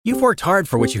You've worked hard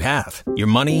for what you have. Your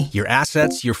money, your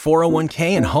assets, your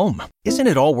 401k, and home. Isn't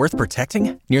it all worth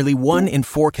protecting? Nearly 1 in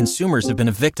 4 consumers have been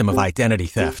a victim of identity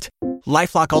theft.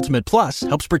 LifeLock Ultimate Plus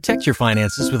helps protect your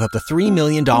finances with up to $3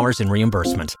 million in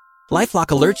reimbursement. LifeLock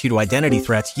alerts you to identity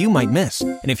threats you might miss.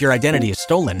 And if your identity is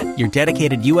stolen, your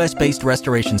dedicated U.S.-based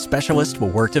restoration specialist will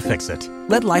work to fix it.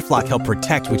 Let LifeLock help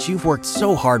protect what you've worked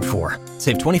so hard for.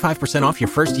 Save 25% off your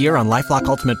first year on LifeLock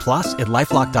Ultimate Plus at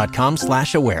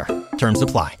LifeLock.com/aware. Terms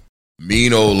apply.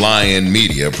 Mean Old Lion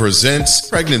Media presents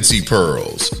Pregnancy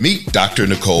Pearls. Meet Dr.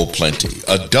 Nicole Plenty,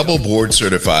 a double board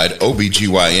certified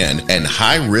OBGYN and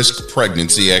high-risk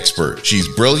pregnancy expert. She's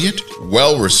brilliant,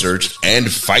 well-researched, and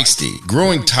feisty.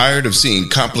 Growing tired of seeing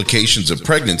complications of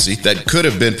pregnancy that could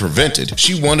have been prevented,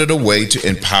 she wanted a way to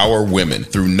empower women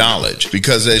through knowledge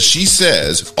because, as she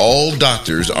says, all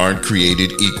doctors aren't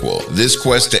created equal. This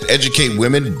quest to educate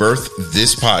women birthed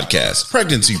this podcast,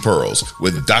 Pregnancy Pearls,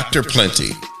 with Dr. Plenty.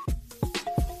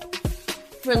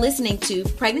 For listening to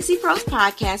Pregnancy Pearls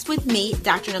Podcast with me,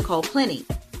 Dr. Nicole Plenty.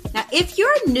 Now, if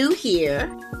you're new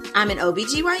here, I'm an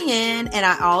OBGYN and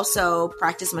I also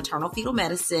practice maternal fetal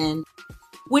medicine,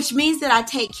 which means that I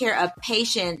take care of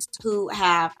patients who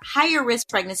have higher risk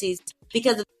pregnancies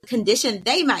because of the condition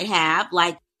they might have,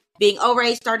 like being over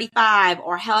age 35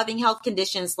 or having health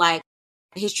conditions like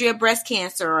a history of breast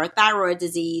cancer or thyroid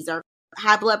disease or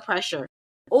high blood pressure,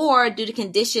 or due to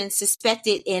conditions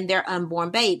suspected in their unborn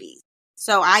babies.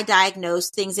 So I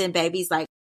diagnose things in babies like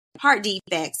heart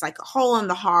defects, like a hole in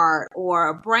the heart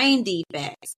or brain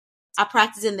defects. I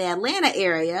practice in the Atlanta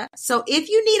area. So if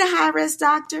you need a high-risk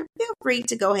doctor, feel free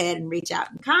to go ahead and reach out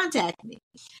and contact me.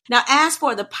 Now, as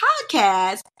for the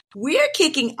podcast, we're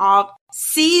kicking off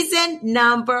season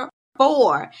number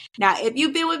 4. Now, if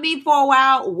you've been with me for a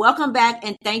while, welcome back.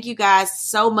 And thank you guys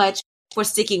so much for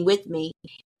sticking with me.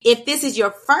 If this is your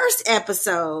first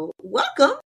episode,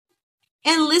 welcome.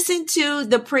 And listen to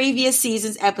the previous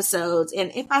season's episodes.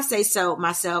 And if I say so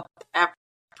myself, they're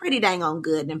pretty dang on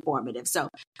good and informative. So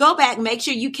go back, make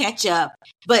sure you catch up,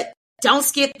 but don't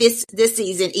skip this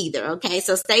season either. Okay.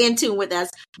 So stay in tune with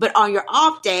us, but on your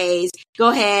off days, go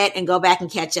ahead and go back and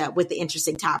catch up with the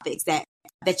interesting topics that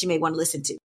you may want to listen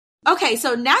to. Okay.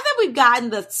 So now that we've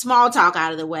gotten the small talk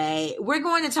out of the way, we're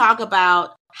going to talk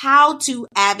about how to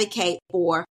advocate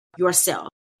for yourself.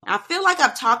 I feel like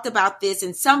I've talked about this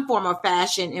in some form or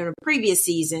fashion in previous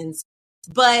seasons,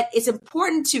 but it's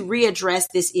important to readdress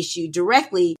this issue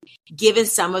directly given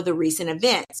some of the recent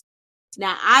events.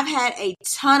 Now, I've had a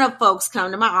ton of folks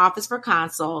come to my office for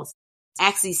consults,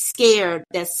 actually scared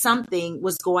that something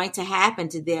was going to happen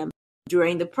to them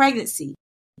during the pregnancy.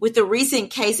 With the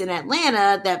recent case in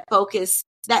Atlanta, that focus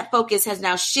has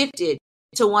now shifted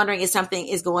to wondering if something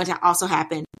is going to also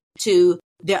happen to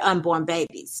their unborn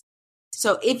babies.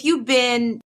 So if you've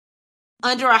been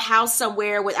under a house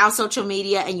somewhere without social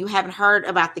media and you haven't heard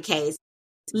about the case,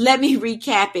 let me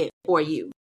recap it for you.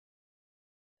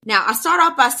 Now, I start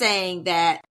off by saying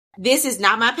that this is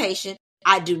not my patient.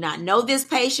 I do not know this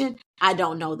patient. I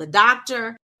don't know the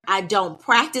doctor. I don't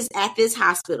practice at this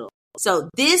hospital. So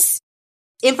this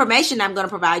information I'm going to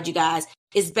provide you guys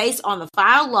is based on the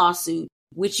filed lawsuit,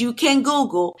 which you can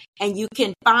Google and you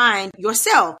can find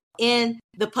yourself in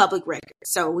the public record.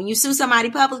 So when you sue somebody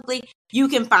publicly, you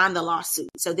can find the lawsuit.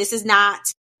 So this is not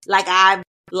like I've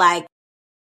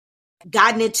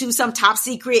gotten into some top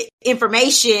secret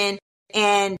information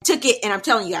and took it and I'm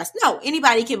telling you guys, no,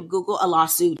 anybody can Google a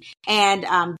lawsuit. And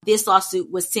this lawsuit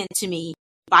was sent to me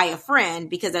by a friend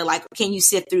because they're like, can you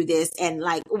sift through this? And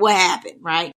like, what happened,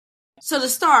 right? So to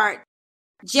start,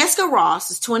 Jessica Ross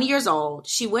is 20 years old.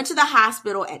 She went to the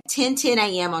hospital at 10:10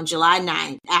 a.m. on July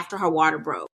 9th after her water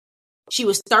broke. She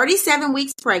was 37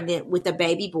 weeks pregnant with a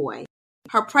baby boy.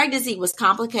 Her pregnancy was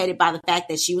complicated by the fact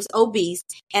that she was obese.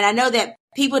 And I know that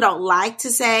people don't like to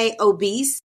say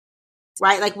obese,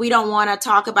 right? Like we don't want to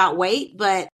talk about weight,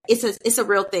 but it's a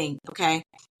real thing. Okay.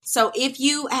 So if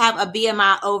you have a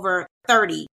BMI over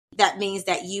 30, that means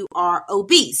that you are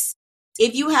obese.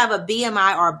 If you have a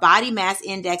BMI or a body mass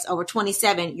index over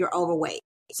 27, you're overweight.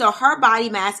 So her body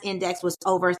mass index was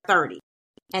over 30.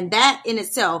 And that in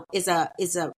itself is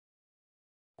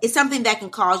something that can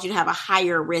cause you to have a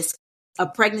higher risk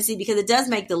of pregnancy because it does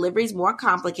make deliveries more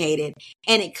complicated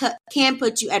and it can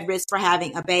put you at risk for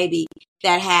having a baby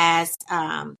that has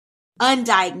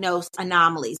undiagnosed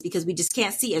anomalies because we just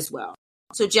can't see as well.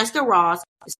 So Jessica Ross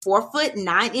is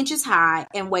 4'9" high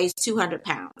and weighs 200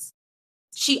 pounds.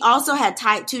 She also had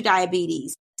type 2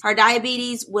 diabetes. Her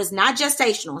diabetes was not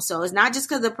gestational, so it's not just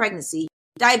because of pregnancy.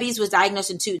 Diabetes was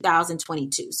diagnosed in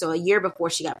 2022, so a year before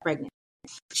she got pregnant.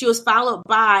 She was followed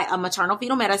by a maternal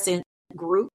fetal medicine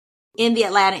group in the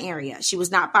Atlanta area. She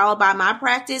was not followed by my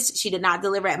practice. She did not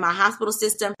deliver at my hospital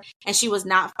system. And she was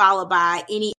not followed by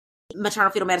any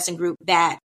maternal fetal medicine group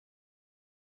that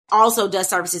also does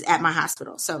services at my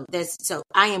hospital. So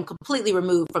I am completely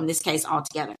removed from this case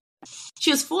altogether.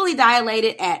 She was fully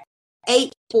dilated at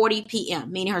 8:40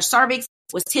 p.m., meaning her cervix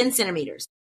was 10 centimeters.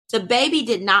 The baby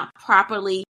did not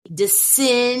properly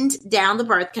descend down the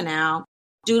birth canal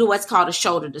due to what's called a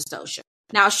shoulder dystocia.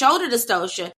 Now, shoulder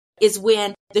dystocia is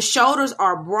when the shoulders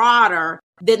are broader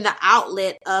than the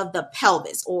outlet of the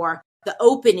pelvis or the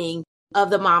opening of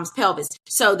the mom's pelvis.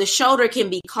 So the shoulder can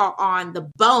be caught on the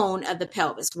bone of the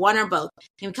pelvis, one or both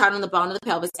can be caught on the bone of the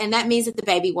pelvis. And that means that the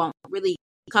baby won't really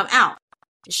come out.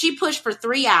 She pushed for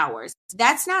 3 hours.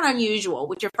 That's not unusual.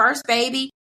 With your first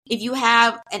baby, if you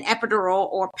have an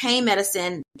epidural or pain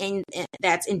medicine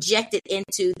that's injected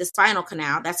into the spinal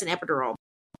canal, that's an epidural.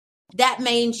 That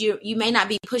means you may not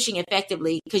be pushing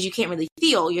effectively because you can't really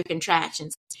feel your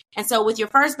contractions. And so with your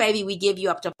first baby, we give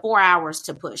you up to 4 hours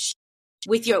to push.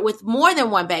 With more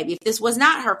than one baby, if this was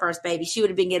not her first baby, she would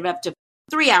have been given up to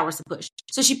 3 hours to push.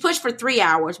 So she pushed for 3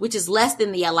 hours, which is less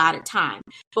than the allotted time.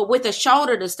 But with a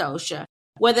shoulder dystocia,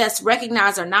 whether that's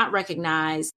recognized or not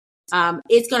recognized,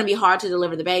 it's going to be hard to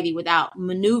deliver the baby without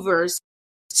maneuvers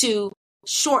to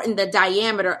shorten the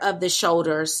diameter of the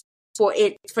shoulders for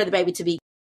the baby to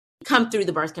come through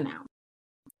the birth canal.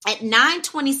 At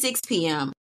 9:26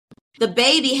 p.m., the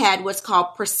baby had what's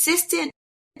called persistent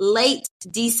late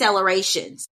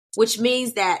decelerations, which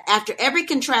means that after every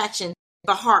contraction,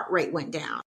 the heart rate went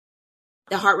down.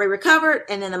 The heart rate recovered,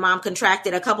 and then the mom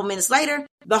contracted a couple minutes later,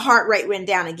 the heart rate went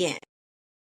down again.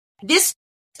 This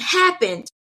happened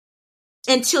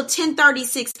until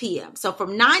 10:36 p.m. So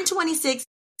from 9:26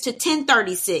 to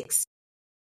 10:36,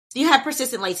 you have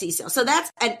persistent late decel. So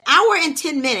that's an hour and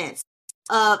 10 minutes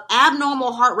of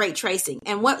abnormal heart rate tracing.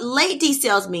 And what late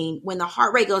decels mean, when the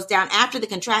heart rate goes down after the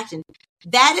contraction,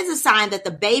 that is a sign that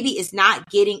the baby is not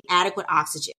getting adequate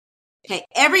oxygen. Okay,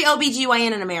 every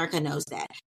OBGYN in America knows that.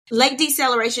 Late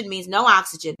deceleration means no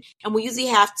oxygen, and we usually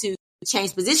have to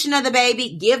change position of the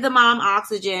baby, give the mom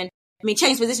oxygen.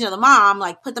 Change position of the mom,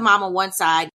 like put the mom on one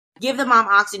side, give the mom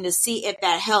oxygen to see if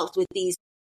that helps with these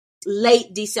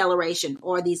late deceleration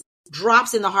or these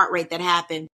drops in the heart rate that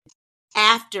happen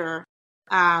after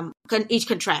each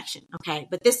contraction. Okay,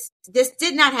 but this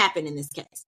did not happen in this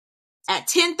case. At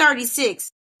 10:36,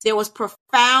 there was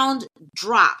profound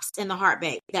drops in the heart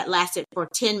rate that lasted for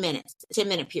 10 minutes,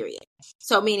 10-minute period.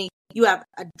 So meaning you have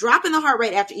a drop in the heart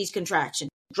rate after each contraction,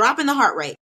 drop in the heart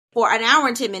rate for an hour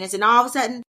and 10 minutes, and all of a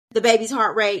sudden, the baby's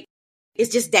heart rate is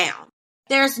just down.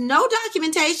 There's no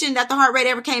documentation that the heart rate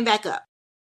ever came back up.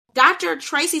 Dr.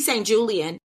 Tracy St.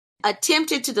 Julian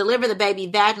attempted to deliver the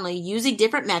baby vaginally using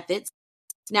different methods.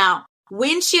 Now,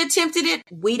 when she attempted it,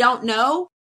 we don't know.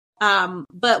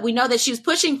 But we know that she was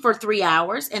pushing for 3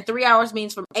 hours, and 3 hours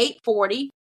means from 8:40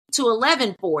 to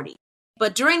 11:40.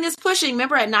 But during this pushing,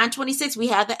 remember at 9:26, we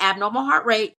had the abnormal heart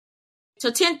rate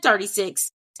till 10:36,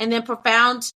 and then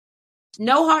profound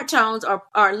no heart tones or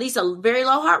at least a very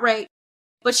low heart rate.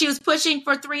 But she was pushing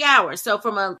for 3 hours. So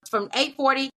from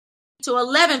 8:40 to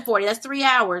 11:40, that's 3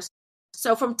 hours.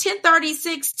 So from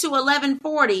 10:36 to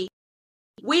 11:40,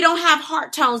 we don't have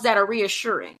heart tones that are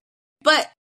reassuring.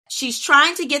 But she's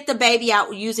trying to get the baby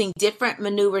out using different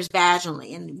maneuvers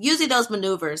vaginally. And using those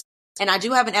maneuvers, and I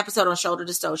do have an episode on shoulder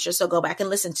dystocia, so go back and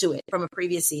listen to it from a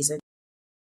previous season.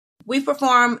 We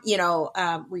perform,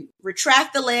 we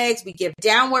retract the legs, we give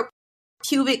downward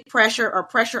pubic pressure or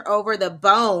pressure over the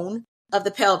bone of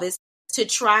the pelvis to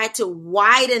try to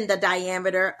widen the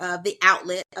diameter of the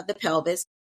outlet of the pelvis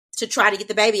to try to get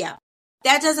the baby out.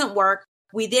 That doesn't work.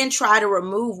 We then try to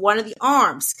remove one of the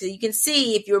arms, because you can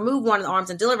see if you remove one of the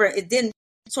arms and deliver it, it then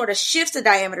sort of shifts the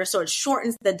diameter, so it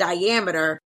shortens the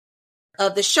diameter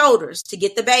of the shoulders to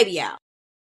get the baby out.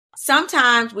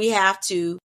 Sometimes we have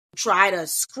to try to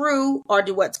screw or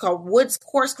do what's called Wood's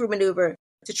corkscrew maneuver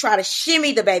to try to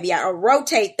shimmy the baby out or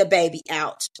rotate the baby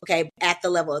out, okay, at the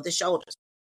level of the shoulders.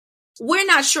 We're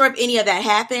not sure if any of that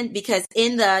happened because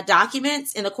in the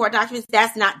documents, in the court documents,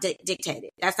 that's not dictated.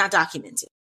 That's not documented.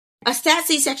 A stat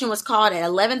C-section was called at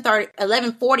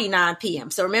 11:49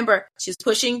 p.m. So remember, she was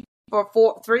pushing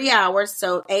for 3 hours,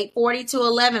 so 8:40 to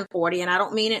 11:40, and I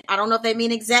don't know if they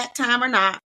mean exact time or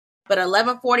not, but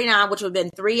 11:49, which would have been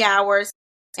 3 hours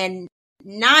and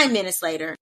 9 minutes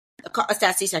later, a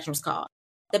stat C-section was called.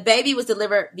 The baby was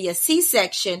delivered via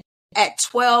C-section at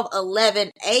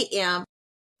 12:11 a.m.,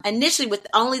 initially with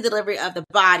only delivery of the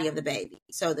body of the baby,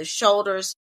 so the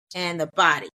shoulders and the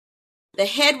body. The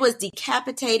head was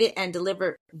decapitated and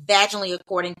delivered vaginally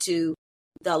according to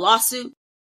the lawsuit.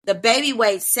 The baby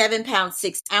weighed 7 pounds,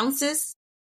 6 ounces,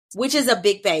 which is a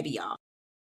big baby, y'all.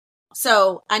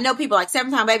 So I know people are like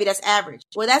 7-pound baby, that's average.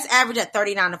 Well, that's average at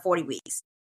 39 to 40 weeks.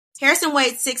 Harrison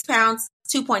weighed 6 pounds,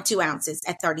 2.2 ounces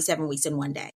at 37 weeks in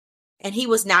one day. And he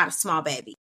was not a small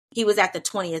baby. He was at the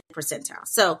 20th percentile.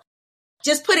 So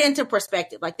just put it into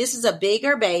perspective. Like, this is a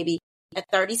bigger baby at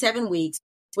 37 weeks,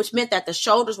 which meant that the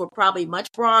shoulders were probably much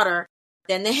broader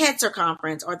than the head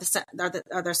circumference or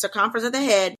the circumference of the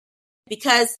head,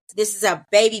 because this is a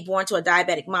baby born to a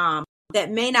diabetic mom that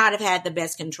may not have had the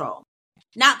best control.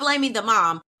 Not blaming the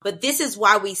mom, but this is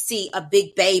why we see a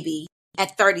big baby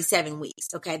at 37 weeks.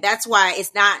 Okay. That's why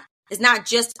it's not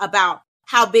just about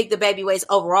how big the baby weighs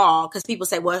overall. Cause people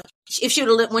say, well, if she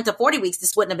would have went to 40 weeks,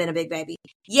 this wouldn't have been a big baby.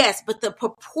 Yes. But the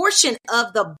proportion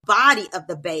of the body of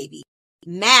the baby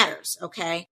matters.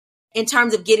 Okay. In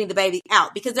terms of getting the baby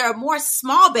out, because there are more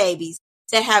small babies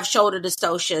that have shoulder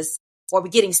dystocias or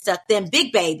getting stuck than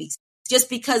big babies, just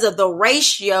because of the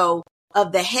ratio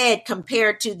of the head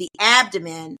compared to the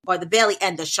abdomen or the belly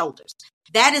and the shoulders.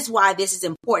 That is why this is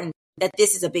important, that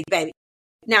this is a big baby.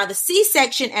 Now, the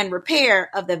C-section and repair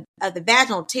of the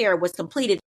vaginal tear was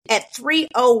completed at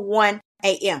 3:01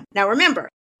 a.m. Now, remember,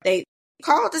 they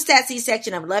called the stat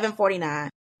C-section of 11:49.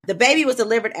 The baby was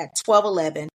delivered at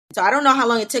 12:11. So I don't know how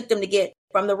long it took them to get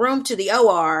from the room to the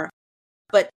OR,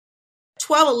 but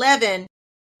 12:11,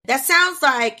 that sounds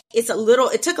like it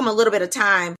took them a little bit of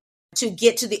time to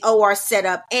get to the OR set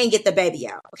up and get the baby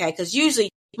out. Okay. Cause usually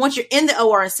once you're in the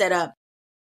OR and set up,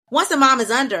 once the mom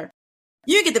is under,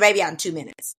 you can get the baby out in 2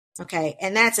 minutes. Okay.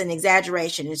 And that's an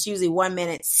exaggeration. It's usually 1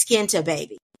 minute skin to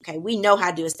baby. Okay. We know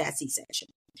how to do a stat C-section,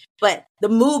 but the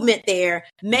movement there,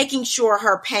 making sure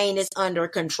her pain is under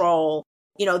control,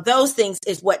 those things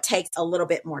is what takes a little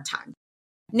bit more time.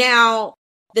 Now,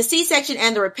 the C-section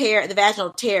and the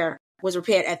vaginal tear was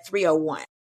repaired at 3:01.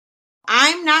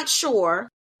 I'm not sure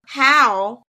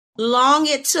how long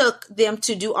it took them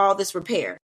to do all this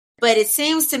repair, but it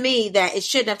seems to me that it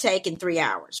shouldn't have taken 3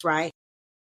 hours, right?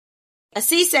 A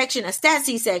C-section, a stat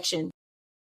C-section.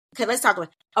 Okay, let's talk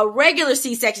about a regular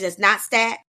C-section that's not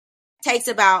stat takes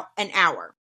about an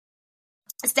hour.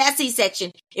 A stat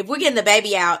C-section, if we're getting the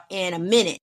baby out in a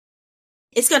minute,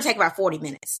 it's going to take about 40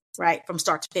 minutes, right? From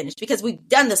start to finish, because we've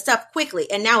done the stuff quickly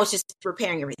and now it's just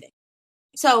repairing everything.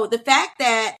 So the fact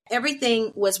that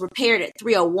everything was repaired at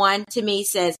 3:01 to me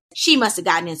says she must have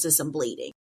gotten into some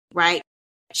bleeding, right?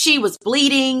 She was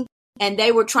bleeding and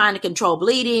they were trying to control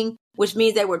bleeding, which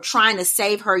means they were trying to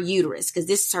save her uterus because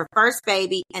this is her first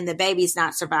baby and the baby's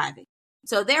not surviving.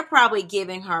 So they're probably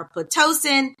giving her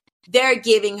Pitocin. They're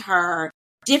giving her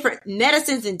different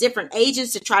medicines and different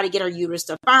agents to try to get her uterus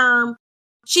to firm.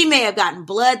 She may have gotten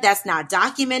blood that's not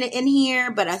documented in here,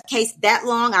 but a case that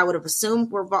long, I would have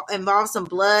assumed involved some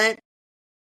blood.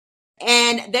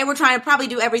 And they were trying to probably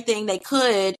do everything they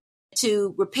could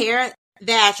to repair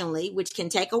vaginally, which can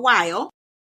take a while,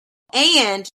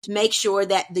 and to make sure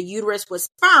that the uterus was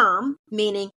firm,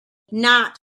 meaning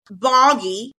not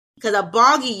boggy, because a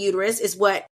boggy uterus is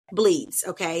what bleeds.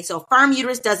 Okay. So firm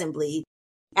uterus doesn't bleed.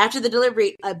 After the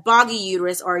delivery, a boggy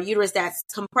uterus or a uterus that's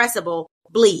compressible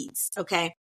bleeds.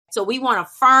 Okay. So we want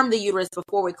to firm the uterus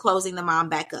before we're closing the mom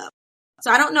back up.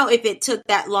 So I don't know if it took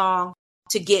that long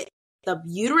to get the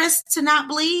uterus to not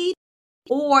bleed,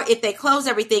 or if they close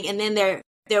everything and then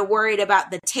they're worried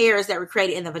about the tears that were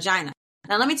created in the vagina.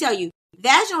 Now, let me tell you,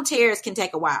 vaginal tears can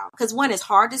take a while because one is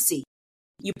hard to see.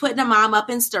 You're putting a mom up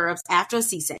in stirrups after a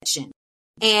C-section.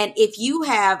 And if you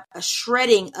have a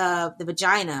shredding of the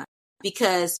vagina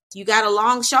because you got a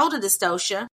long shoulder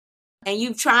dystocia and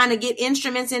you're trying to get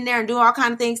instruments in there and do all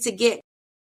kinds of things to get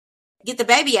the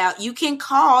baby out, you can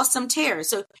cause some tears.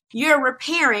 So you're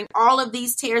repairing all of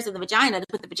these tears in the vagina to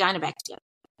put the vagina back together.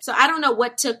 So I don't know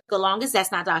what took the longest.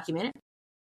 That's not documented.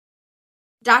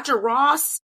 Dr.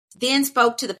 Ross then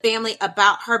spoke to the family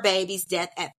about her baby's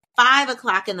death at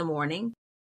 5:00 in the morning,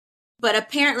 but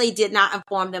apparently did not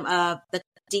inform them of the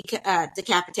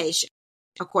decapitation,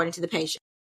 according to the patient.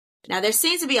 Now, there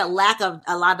seems to be a lack of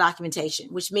a lot of documentation,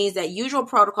 which means that usual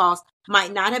protocols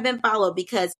might not have been followed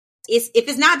because if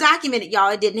it's not documented,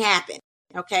 y'all, it didn't happen.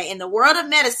 Okay. In the world of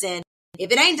medicine,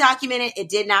 if it ain't documented, it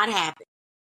did not happen.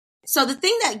 So the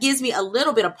thing that gives me a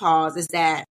little bit of pause is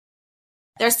that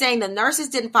they're saying the nurses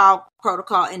didn't follow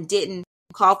protocol and didn't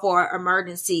call for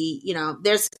emergency.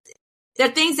 There are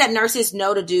things that nurses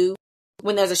know to do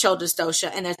when there's a shoulder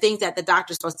dystocia, and there are things that the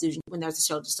doctor's supposed to do when there's a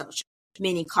shoulder dystocia,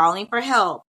 meaning calling for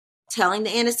help, telling the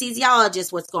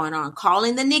anesthesiologist what's going on,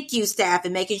 calling the NICU staff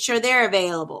and making sure they're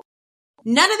available.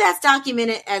 None of that's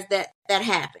documented as that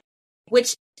happened,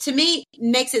 which to me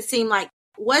makes it seem like,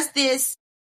 was this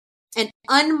an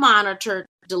unmonitored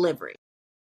delivery.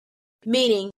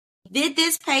 Meaning, did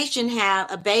this patient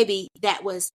have a baby that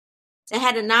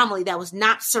had an anomaly that was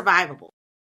not survivable?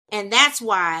 And that's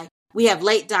why we have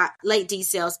late D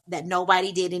cells that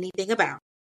nobody did anything about.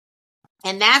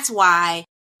 And that's why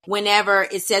whenever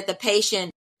it said the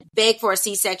patient begged for a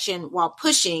C-section while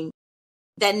pushing,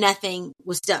 that nothing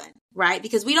was done, right?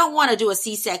 Because we don't want to do a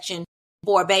C-section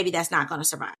for a baby that's not going to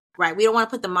survive, right? We don't want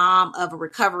to put the mom of a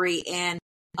recovery and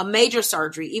a major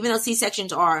surgery. Even though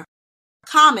C-sections are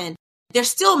common, there's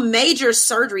still major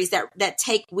surgeries that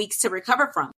take weeks to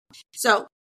recover from. So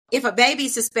if a baby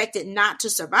is suspected not to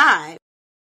survive,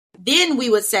 then we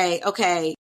would say,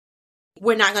 okay,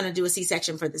 we're not going to do a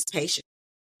C-section for this patient.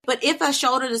 But if a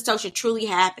shoulder dystocia truly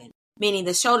happened, meaning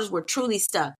the shoulders were truly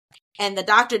stuck, and the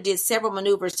doctor did several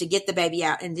maneuvers to get the baby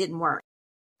out and it didn't work,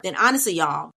 then honestly,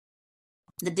 y'all,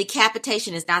 the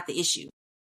decapitation is not the issue.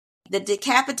 The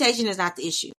decapitation is not the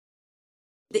issue.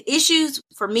 The issues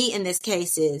for me in this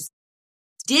case is,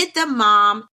 did the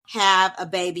mom have a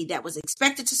baby that was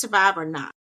expected to survive or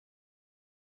not?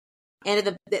 And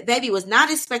if the baby was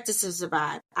not expected to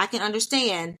survive, I can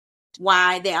understand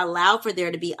why they allowed for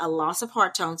there to be a loss of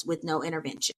heart tones with no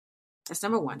intervention. That's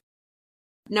number one.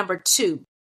 Number two,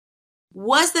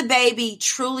 was the baby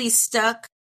truly stuck,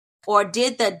 or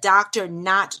did the doctor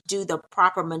not do the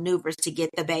proper maneuvers to get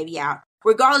the baby out,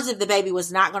 regardless if the baby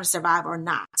was not going to survive or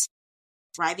not,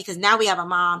 right? Because now we have a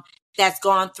mom that's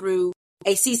gone through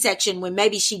a C-section when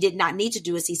maybe she did not need to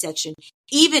do a C-section,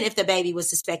 even if the baby was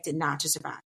suspected not to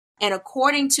survive. And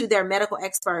according to their medical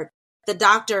expert, the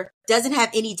doctor doesn't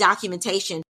have any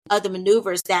documentation of the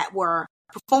maneuvers that were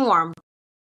performed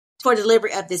for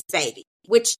delivery of this baby,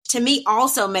 which to me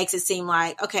also makes it seem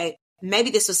like, okay, maybe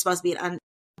this was supposed to be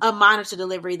a monitor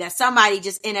delivery that somebody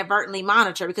just inadvertently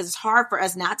monitored, because it's hard for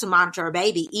us not to monitor a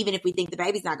baby, even if we think the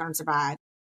baby's not going to survive.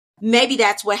 Maybe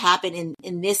that's what happened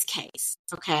in this case,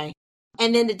 okay?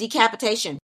 And then the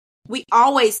decapitation. We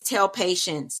always tell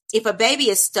patients, if a baby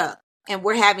is stuck and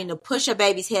we're having to push a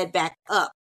baby's head back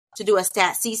up to do a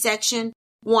stat C-section,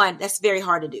 one, that's very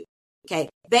hard to do, okay?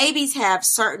 Babies have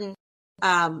certain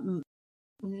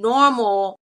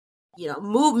normal,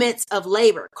 movements of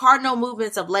labor, cardinal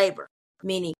movements of labor,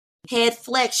 meaning head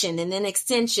flexion and then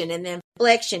extension and then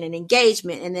flexion and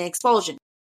engagement and then expulsion.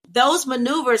 Those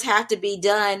maneuvers have to be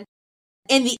done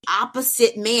in the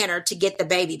opposite manner to get the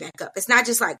baby back up. It's not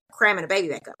just like cramming a baby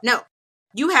back up. No,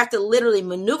 you have to literally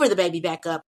maneuver the baby back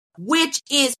up, which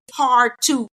is hard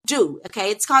to do. Okay.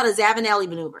 It's called a Zavanelli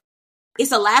maneuver.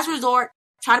 It's a last resort.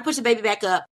 Try to push the baby back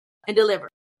up and deliver.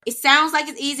 It sounds like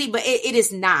it's easy, but it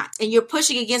is not. And you're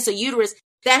pushing against a uterus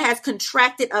that has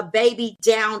contracted a baby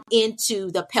down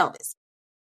into the pelvis.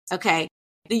 Okay.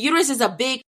 The uterus is a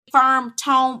big, firm,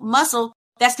 toned muscle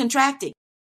that's contracting.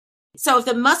 So if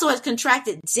the muscle has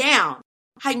contracted down,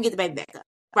 how you can get the baby back up,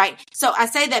 right? So I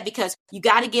say that because you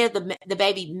got to give the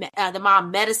baby, the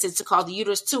mom, medicines to cause the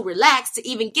uterus to relax to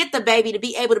even get the baby to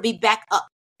be able to be back up.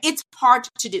 It's hard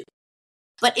to do.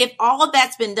 But if all of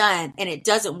that's been done and it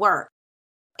doesn't work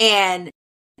and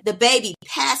the baby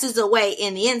passes away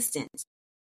in the instant,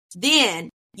 then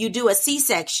you do a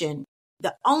C-section.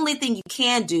 The only thing you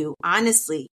can do,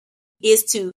 honestly, is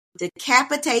to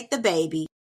decapitate the baby,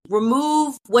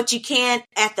 remove what you can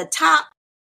at the top,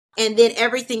 and then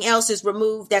everything else is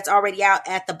removed that's already out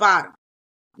at the bottom.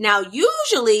 Now,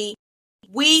 usually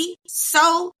we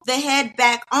sew the head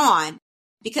back on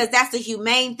because that's the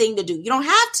humane thing to do. You don't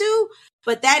have to,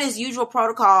 but that is usual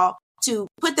protocol to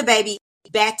put the baby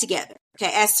back together.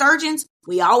 Okay. As surgeons,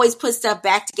 we always put stuff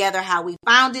back together how we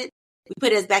found it. We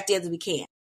put it as back together as we can.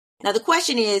 Now, the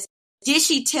question is, did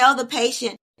she tell the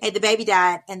patient, hey, the baby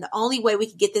died, and the only way we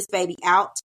could get this baby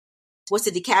out was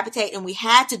to decapitate, and we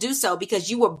had to do so because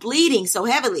you were bleeding so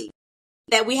heavily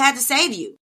that we had to save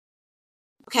you?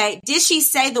 Okay. Did she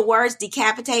say the words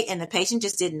decapitate and the patient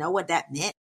just didn't know what that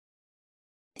meant?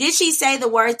 Did she say the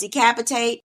words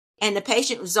decapitate and the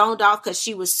patient zoned off because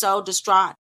she was so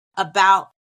distraught about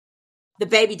the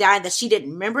baby dying that she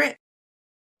didn't remember it?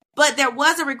 But there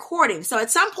was a recording. So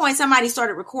at some point, somebody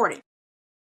started recording.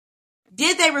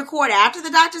 Did they record after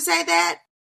the doctor said that?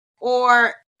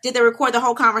 Or did they record the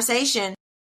whole conversation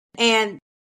and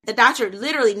the doctor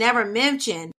literally never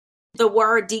mentioned the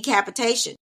word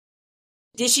decapitation?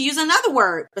 Did she use another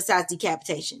word besides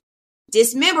decapitation?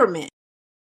 Dismemberment.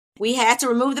 We had to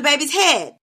remove the baby's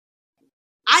head.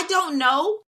 I don't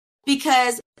know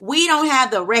because we don't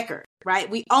have the record, right?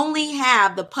 We only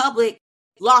have the public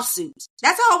lawsuits.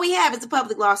 That's all we have is a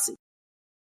public lawsuit.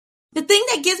 The thing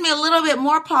that gives me a little bit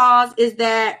more pause is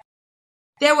that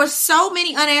there were so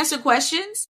many unanswered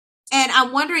questions. And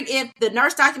I'm wondering if the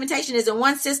nurse documentation is in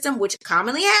one system, which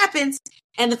commonly happens,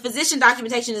 And the physician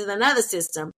documentation is another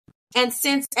system. And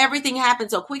since everything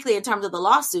happened so quickly in terms of the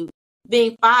lawsuit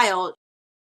being filed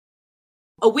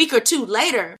a week or two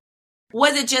later,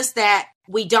 was it just that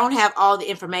we don't have all the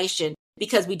information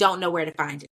because we don't know where to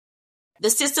find it? The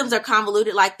systems are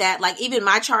convoluted like that. Like even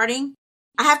my charting,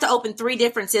 I have to open 3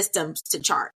 different systems to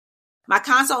chart. My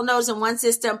consult notes in one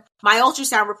system, my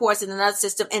ultrasound reports in another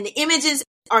system, and the images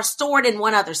are stored in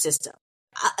one other system.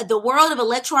 The world of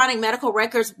electronic medical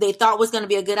records, they thought was going to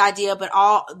be a good idea, but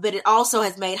it also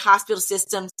has made hospital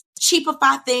systems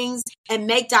cheapify things and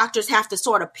make doctors have to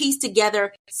sort of piece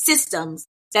together systems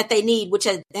that they need, which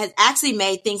has actually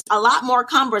made things a lot more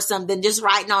cumbersome than just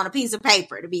writing on a piece of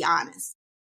paper, to be honest.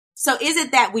 So is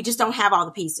it that we just don't have all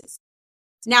the pieces?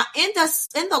 Now, in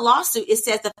the lawsuit, it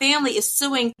says the family is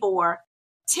suing for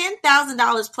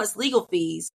 $10,000 plus legal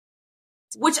fees,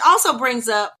 which also brings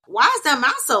up, why is the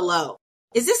amount so low?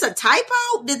 Is this a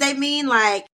typo? Did they mean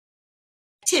like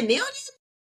 10 million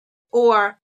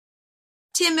or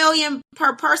 10 million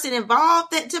per person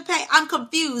involved to pay? I'm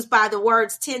confused by the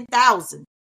words 10,000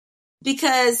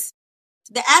 because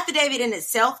the affidavit in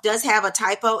itself does have a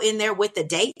typo in there with the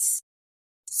dates.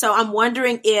 So I'm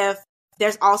wondering if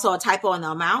there's also a typo in the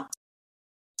amount,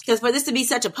 because for this to be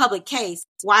such a public case,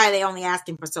 why are they only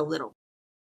asking for so little?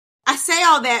 I say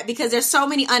all that because there's so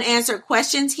many unanswered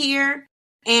questions here,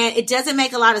 and it doesn't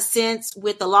make a lot of sense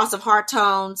with the loss of heart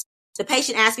tones, the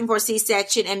patient asking for a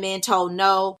C-section and being told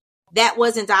no, that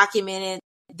wasn't documented.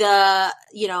 How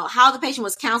the patient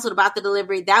was counseled about the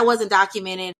delivery, that wasn't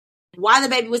documented. Why the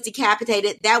baby was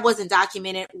decapitated, that wasn't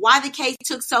documented. Why the case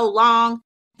took so long,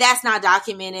 that's not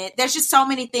documented. There's just so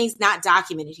many things not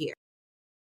documented here.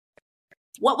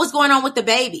 What was going on with the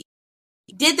baby?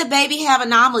 Did the baby have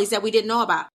anomalies that we didn't know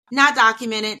about? Not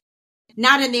documented,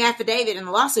 not in the affidavit in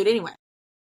the lawsuit anyway.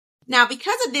 Now,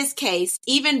 because of this case,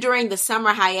 even during the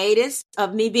summer hiatus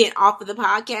of me being off of the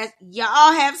podcast,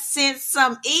 y'all have sent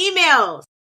some emails.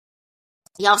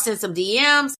 Y'all sent some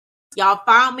DMs. Y'all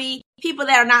found me. People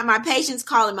that are not my patients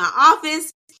calling my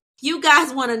office. You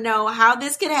guys want to know how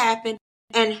this could happen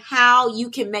and how you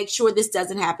can make sure this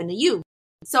doesn't happen to you.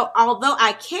 So although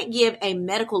I can't give a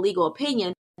medical legal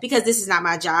opinion because this is not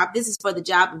my job, this is for the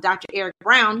job of Dr. Eric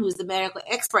Brown, who is the medical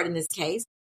expert in this case,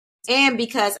 and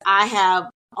because I have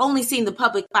only seen the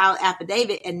public filed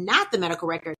affidavit and not the medical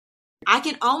record, I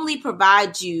can only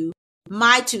provide you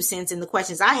my 2 cents in the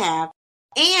questions I have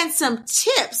and some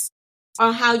tips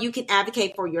on how you can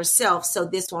advocate for yourself so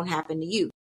this won't happen to you.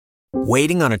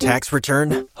 Waiting on a tax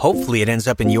return? Hopefully it ends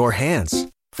up in your hands.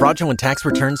 Fraudulent tax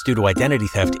returns due to identity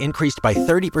theft increased by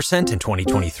 30% in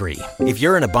 2023. If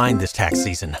you're in a bind this tax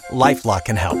season, LifeLock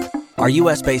can help. Our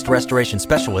U.S.-based restoration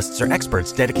specialists are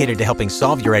experts dedicated to helping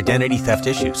solve your identity theft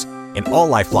issues. And all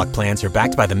LifeLock plans are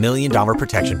backed by the $1 Million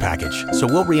Protection Package. So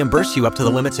we'll reimburse you up to the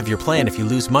limits of your plan if you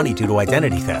lose money due to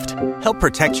identity theft. Help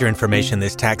protect your information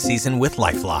this tax season with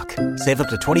LifeLock. Save up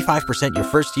to 25% your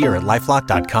first year at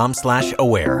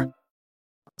LifeLock.com/aware.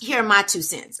 Here are my 2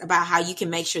 cents about how you can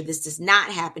make sure this does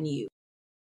not happen to you.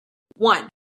 1,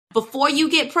 before you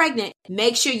get pregnant,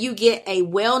 make sure you get a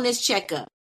wellness checkup.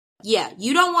 Yeah,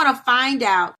 you don't want to find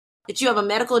out that you have a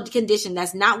medical condition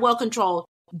that's not well controlled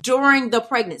during the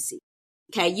pregnancy.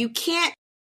 Okay, you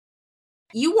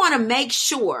want to make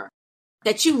sure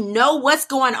that you know what's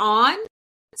going on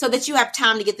so that you have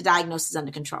time to get the diagnosis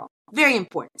under control. Very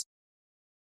important.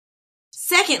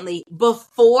 Secondly,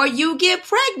 before you get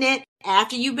pregnant,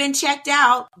 after you've been checked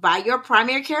out by your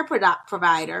primary care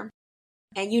provider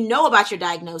and you know about your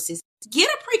diagnosis, get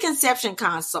a preconception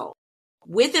consult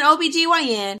with an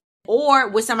OBGYN or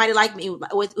with somebody like me,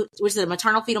 which is a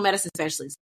maternal fetal medicine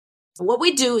specialist. So what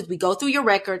we do is we go through your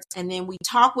records and then we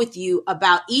talk with you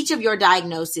about each of your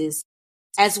diagnoses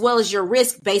as well as your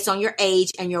risk based on your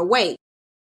age and your weight.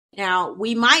 Now,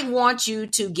 we might want you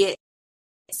to get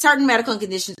certain medical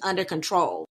conditions under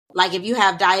control. Like if you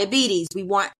have diabetes, we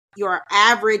want your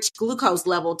average glucose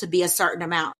level to be a certain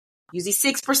amount, usually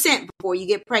 6% before you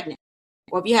get pregnant.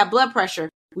 Or if you have blood pressure,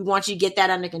 we want you to get that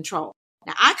under control.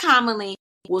 Now, I commonly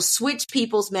will switch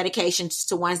people's medications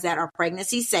to ones that are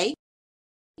pregnancy safe.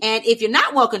 And if you're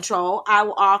not well controlled, I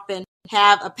will often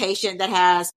have a patient that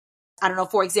has,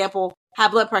 for example, high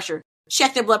blood pressure,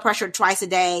 check their blood pressure twice a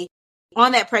day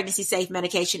on that pregnancy safe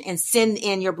medication and send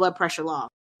in your blood pressure log.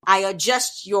 I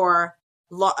adjust your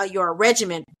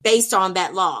regimen based on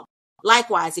that log.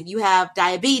 Likewise, if you have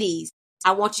diabetes,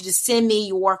 I want you to send me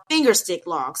your finger stick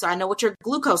log so I know what your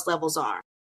glucose levels are.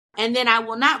 And then I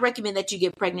will not recommend that you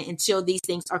get pregnant until these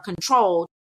things are controlled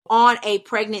on a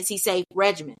pregnancy safe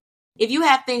regimen. If you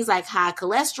have things like high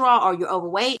cholesterol or you're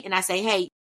overweight and I say, hey,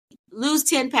 lose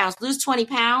 10 pounds, lose 20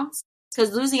 pounds,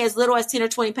 because losing as little as 10 or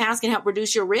 20 pounds can help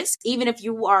reduce your risk, even if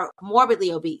you are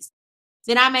morbidly obese.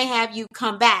 Then I may have you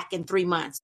come back in 3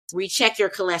 months, recheck your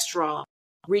cholesterol,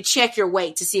 recheck your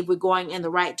weight to see if we're going in the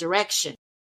right direction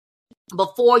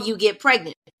before you get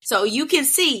pregnant. So you can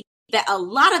see that a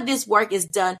lot of this work is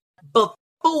done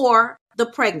before the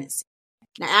pregnancy.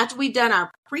 Now, after we've done our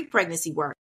pre-pregnancy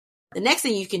work, the next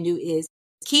thing you can do is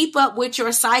keep up with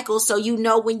your cycle so you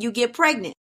know when you get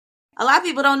pregnant. A lot of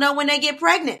people don't know when they get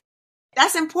pregnant.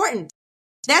 That's important.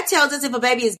 That tells us if a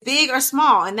baby is big or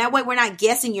small, and that way we're not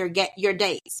guessing your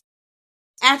dates.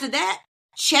 After that,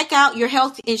 check out your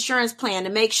health insurance plan to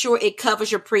make sure it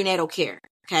covers your prenatal care,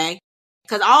 okay?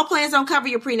 Because all plans don't cover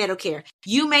your prenatal care.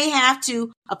 You may have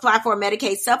to apply for a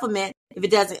Medicaid supplement if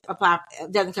it doesn't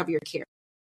cover your care.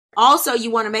 Also,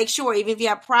 you want to make sure, even if you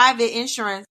have private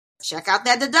insurance, check out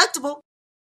that deductible.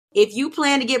 If you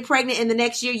plan to get pregnant in the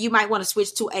next year, you might want to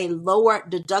switch to a lower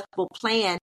deductible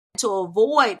plan to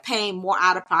avoid paying more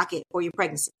out of pocket for your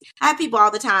pregnancy. I have people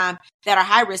all the time that are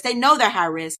high risk. They know they're high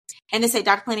risk, and they say,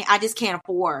 Dr. Plenty, I just can't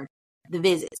afford the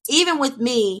visits. Even with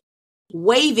me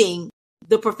waiving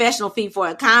the professional fee for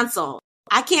a consult,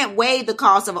 I can't waive the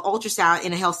cost of an ultrasound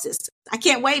in a health system. I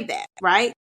can't waive that,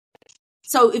 right?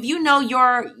 So if you know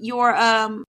your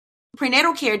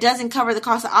prenatal care doesn't cover the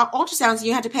cost of ultrasounds and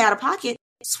you have to pay out of pocket,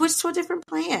 switch to a different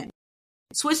plan.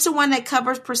 Switch to one that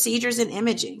covers procedures and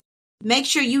imaging. Make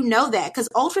sure you know that, because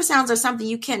ultrasounds are something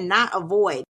you cannot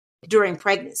avoid during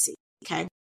pregnancy, okay?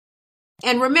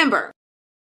 And remember,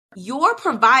 your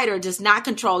provider does not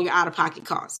control your out-of-pocket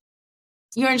costs.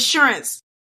 Your insurance,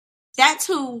 that's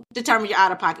who determines your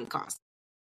out-of-pocket costs.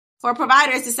 For a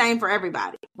provider, it's the same for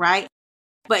everybody, right?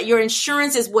 But your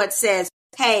insurance is what says,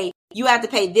 hey, you have to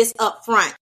pay this up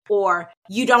front, or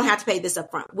you don't have to pay this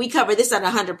up front. We cover this at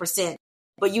 100%,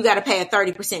 but you got to pay a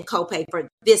 30% copay for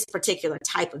this particular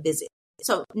type of visit.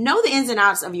 So know the ins and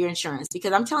outs of your insurance,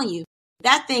 because I'm telling you,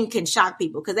 that thing can shock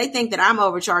people because they think that I'm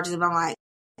overcharging them. I'm like,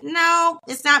 no,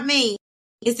 it's not me.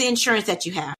 It's the insurance that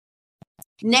you have.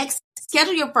 Next,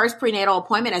 schedule your first prenatal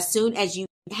appointment as soon as you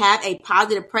have a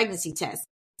positive pregnancy test.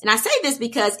 And I say this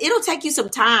because it'll take you some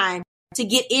time to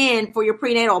get in for your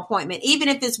prenatal appointment, even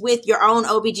if it's with your own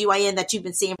OBGYN that you've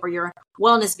been seeing for your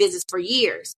wellness visits for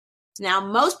years. Now,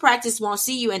 most practice won't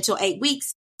see you until 8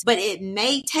 weeks, but it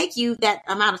may take you that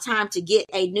amount of time to get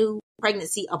a new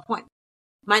pregnancy appointment.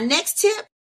 My next tip,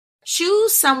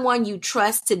 choose someone you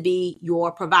trust to be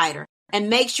your provider and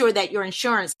make sure that your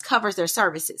insurance covers their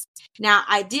services. Now,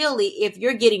 ideally, if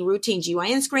you're getting routine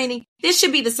GYN screening, this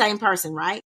should be the same person,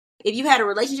 right? If you had a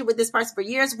relationship with this person for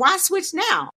years, why switch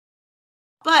now?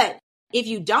 But if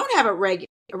you don't have a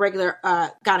regular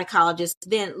gynecologist,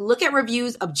 then look at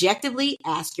reviews objectively,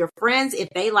 ask your friends if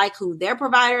they like who their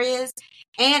provider is,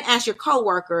 and ask your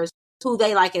coworkers who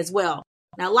they like as well.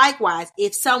 Now, likewise,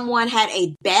 if someone had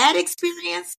a bad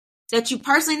experience that you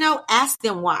personally know, ask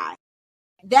them why.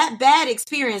 That bad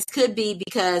experience could be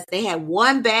because they had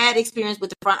one bad experience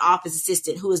with the front office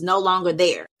assistant who is no longer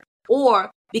there, or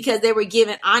because they were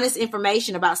given honest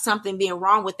information about something being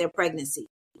wrong with their pregnancy.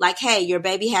 Like, hey, your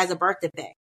baby has a birth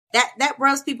defect. That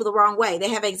rubs people the wrong way. They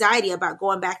have anxiety about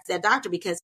going back to that doctor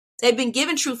because they've been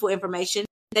given truthful information.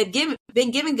 They've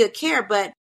been given good care,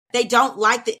 but they don't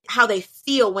like how they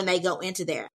feel when they go into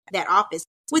that office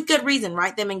with good reason,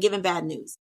 right? They've been given bad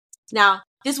news. Now,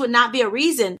 this would not be a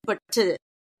reason to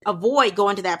avoid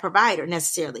going to that provider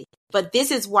necessarily. But this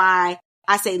is why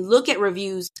I say look at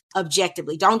reviews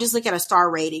objectively. Don't just look at a star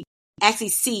rating. Actually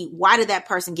see, why did that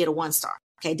person get a 1 star?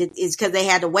 Okay, is because they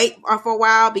had to wait for a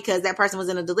while because that person was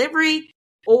in a delivery,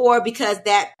 or because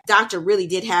that doctor really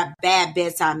did have bad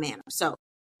bedside manner. So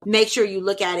make sure you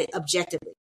look at it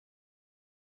objectively.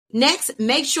 Next,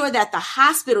 make sure that the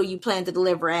hospital you plan to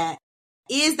deliver at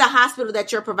is the hospital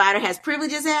that your provider has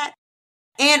privileges at,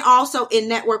 and also in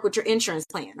network with your insurance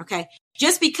plan, okay?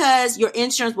 Just because your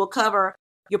insurance will cover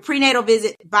your prenatal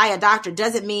visit by a doctor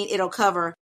doesn't mean it'll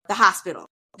cover the hospital.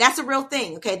 That's a real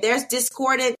thing, okay? There's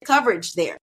discordant coverage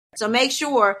there. So make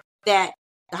sure that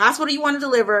the hospital you want to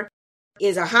deliver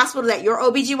is a hospital that your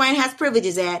OBGYN has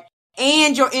privileges at,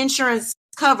 and your insurance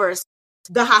covers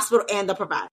the hospital and the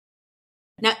provider.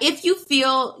 Now, if you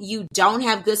feel you don't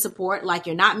have good support, like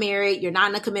you're not married, you're not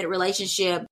in a committed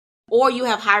relationship, or you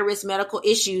have high-risk medical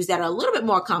issues that are a little bit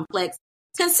more complex,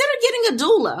 consider getting a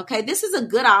doula, okay? This is a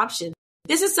good option.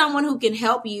 This is someone who can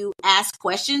help you ask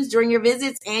questions during your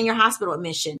visits and your hospital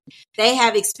admission. They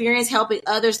have experience helping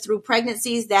others through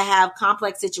pregnancies that have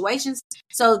complex situations,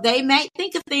 so they may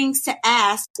think of things to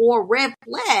ask or red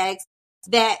flags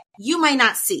that you may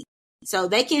not see. So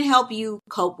they can help you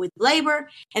cope with labor,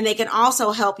 and they can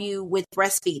also help you with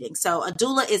breastfeeding. So a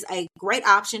doula is a great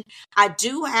option. I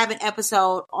do have an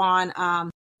episode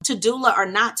on to doula or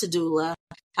not to doula.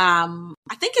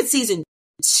 I think it's season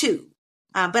 2.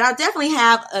 But I'll definitely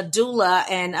have a doula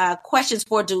and questions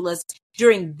for doulas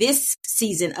during this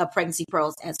season of Pregnancy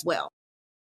Pearls as well.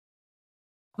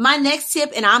 My next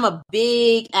tip, and I'm a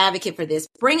big advocate for this,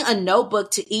 bring a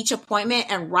notebook to each appointment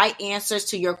and write answers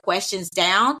to your questions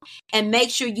down, and make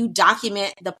sure you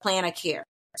document the plan of care.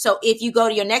 So if you go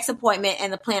to your next appointment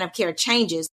and the plan of care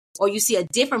changes, or you see a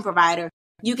different provider,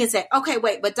 you can say, okay,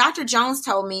 wait, but Dr. Jones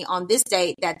told me on this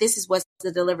date that this is what's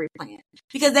the delivery plan.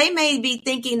 Because they may be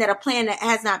thinking that a plan that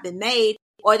has not been made,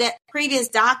 or that previous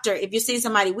doctor, if you're seeing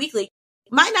somebody weekly,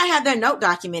 might not have their note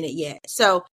documented yet.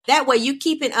 So that way you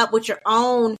keeping up with your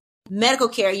own medical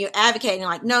care, you're advocating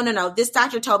like, no, this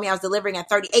doctor told me I was delivering at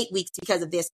 38 weeks because of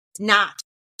this, not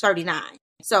 39.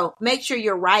 So make sure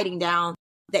you're writing down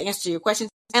the answer to your questions.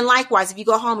 And likewise, if you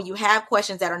go home and you have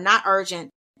questions that are not urgent,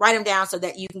 write them down so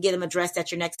that you can get them addressed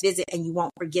at your next visit and you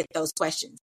won't forget those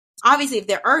questions. Obviously, if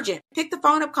they're urgent, pick the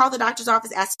phone up, call the doctor's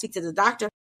office, ask to speak to the doctor,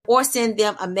 or send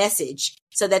them a message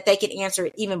so that they can answer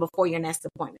it even before your next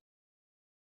appointment.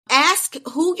 Ask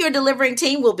who your delivering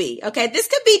team will be. Okay, this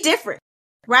could be different,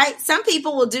 right? Some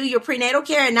people will do your prenatal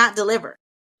care and not deliver.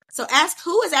 So ask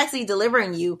who is actually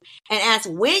delivering you, and ask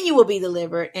when you will be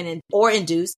delivered or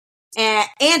induced,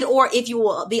 and or if you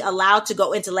will be allowed to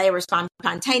go into labor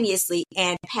spontaneously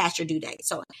and past your due date.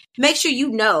 So make sure you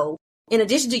know, in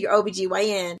addition to your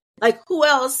OBGYN, like who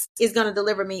else is going to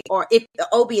deliver me, or if the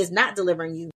OB is not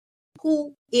delivering you,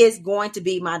 who is going to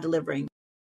be my delivering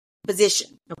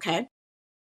physician, okay?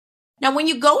 Now, when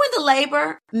you go into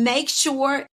labor, make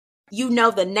sure you know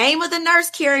the name of the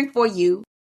nurse caring for you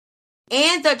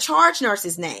and the charge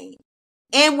nurse's name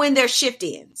and when their shift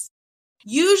ends.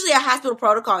 Usually a hospital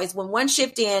protocol is when one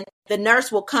shift ends, the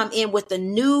nurse will come in with the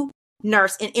new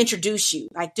nurse and introduce you,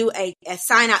 like do a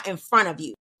sign out in front of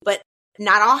you. But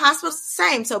not all hospitals are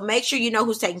the same. So make sure you know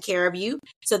who's taking care of you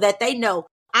so that they know,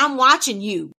 I'm watching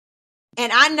you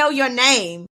and I know your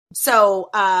name. So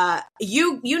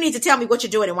you need to tell me what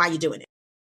you're doing and why you're doing it.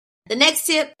 The next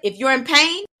tip, if you're in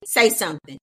pain, say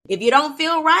something. If you don't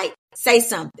feel right, say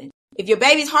something. If your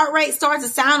baby's heart rate starts to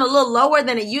sound a little lower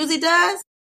than it usually does,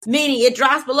 meaning it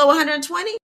drops below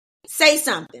 120, say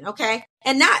something, okay?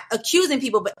 And not accusing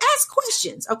people, but ask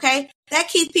questions, okay? That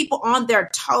keeps people on their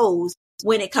toes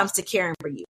when it comes to caring for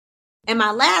you. And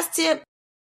my last tip,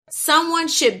 someone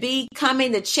should be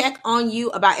coming to check on you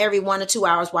about every 1 to 2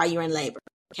 hours while you're in labor.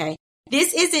 Okay.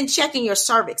 This isn't checking your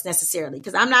cervix necessarily,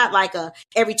 because I'm not like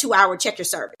every 2 hour check your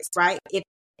cervix, right? If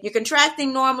you're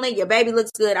contracting normally, your baby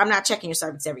looks good, I'm not checking your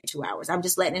cervix every 2 hours. I'm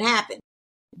just letting it happen.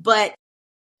 But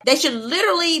they should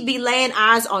literally be laying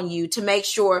eyes on you to make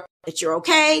sure that you're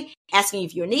okay, asking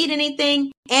if you need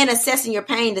anything, and assessing your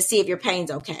pain to see if your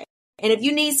pain's okay. And if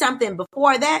you need something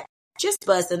before that, just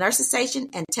buzz the nurse's station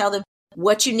and tell them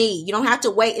what you need. You don't have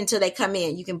to wait until they come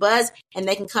in. You can buzz and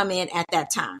they can come in at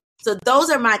that time. So those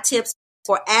are my tips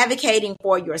for advocating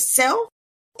for yourself.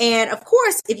 And of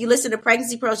course, if you listen to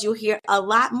Pregnancy Pearls, you'll hear a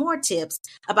lot more tips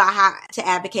about how to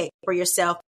advocate for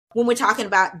yourself when we're talking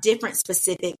about different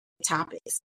specific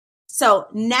topics. So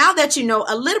now that you know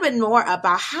a little bit more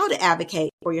about how to advocate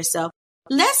for yourself,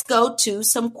 let's go to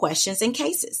some questions and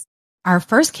cases. Our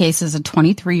first case is a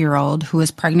 23-year-old who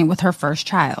is pregnant with her first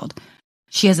child.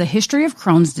 She has a history of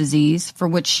Crohn's disease, for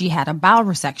which she had a bowel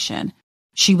resection.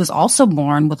 She was also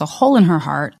born with a hole in her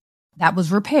heart that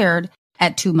was repaired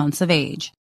at 2 months of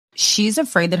age. She's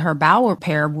afraid that her bowel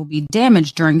repair will be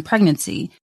damaged during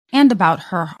pregnancy and about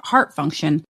her heart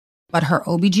function, but her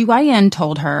OBGYN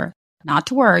told her not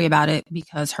to worry about it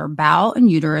because her bowel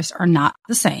and uterus are not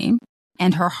the same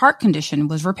and her heart condition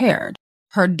was repaired.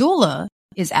 Her doula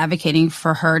is advocating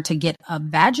for her to get a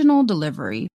vaginal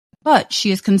delivery, but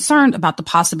she is concerned about the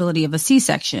possibility of a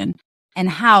C-section and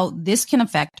how this can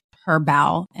affect her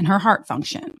bowel and her heart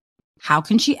function. How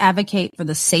can she advocate for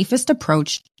the safest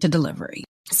approach to delivery?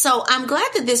 So I'm glad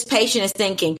that this patient is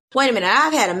thinking, wait a minute,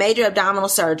 I've had a major abdominal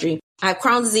surgery, I have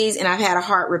Crohn's disease, and I've had a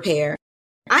heart repair.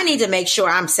 I need to make sure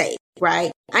I'm safe,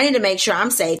 right? I need to make sure I'm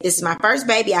safe. This is my first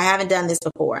baby. I haven't done this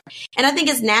before. And I think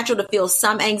it's natural to feel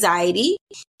some anxiety.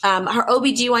 Her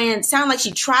OBGYN sounded like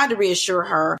she tried to reassure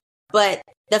her, but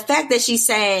the fact that she's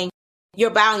saying your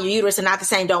bowel and your uterus are not the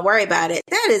same, don't worry about it,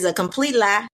 that is a complete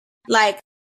lie. Like,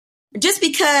 just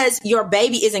because your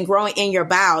baby isn't growing in your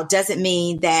bowel doesn't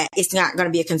mean that it's not going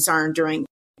to be a concern during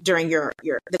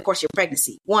the course of your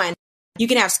pregnancy. One, you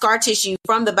can have scar tissue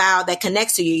from the bowel that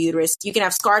connects to your uterus. You can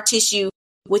have scar tissue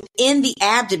within the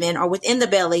abdomen or within the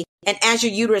belly. And as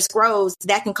your uterus grows,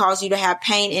 that can cause you to have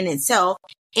pain in itself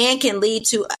and can lead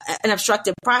to an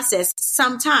obstructive process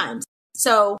sometimes.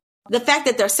 So the fact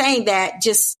that they're saying that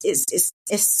just is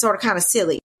sort of kind of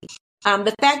silly.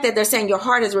 The fact that they're saying your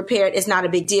heart is repaired is not a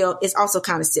big deal is also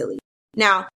kind of silly.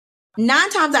 Now, 9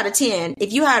 times out of 10,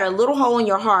 if you had a little hole in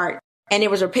your heart and it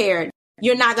was repaired,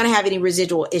 you're not going to have any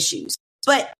residual issues.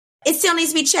 But it still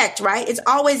needs to be checked, right? It's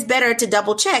always better to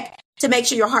double check to make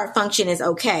sure your heart function is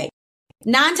okay.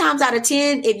 9 times out of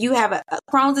 10, if you have a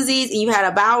Crohn's disease and you had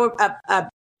a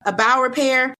bowel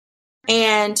repair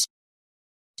and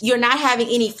you're not having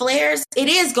any flares, it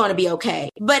is going to be okay.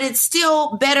 But it's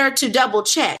still better to double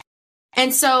check.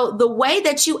 And so the way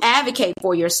that you advocate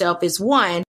for yourself is,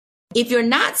 one, if you're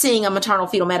not seeing a maternal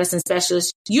fetal medicine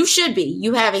specialist, you should be.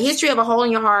 You have a history of a hole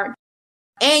in your heart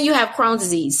and you have Crohn's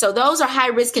disease. So those are high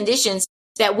risk conditions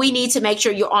that we need to make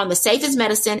sure you're on the safest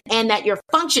medicine and that your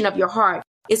function of your heart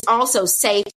is also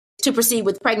safe to proceed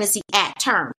with pregnancy at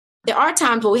term. There are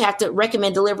times where we have to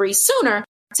recommend delivery sooner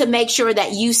to make sure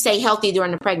that you stay healthy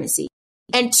during the pregnancy.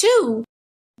 And 2,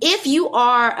 if you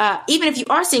are, even if you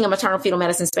are seeing a maternal fetal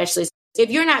medicine specialist, if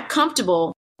you're not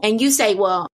comfortable and you say,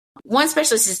 well, one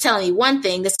specialist is telling me one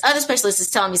thing, this other specialist is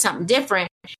telling me something different,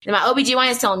 and my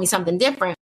OBGYN is telling me something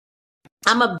different,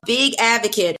 I'm a big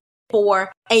advocate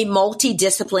for a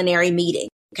multidisciplinary meeting.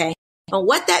 Okay. And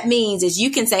what that means is you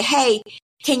can say, hey,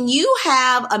 can you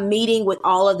have a meeting with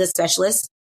all of the specialists?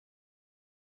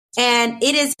 And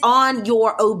it is on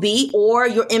your OB or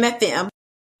your MFM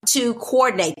to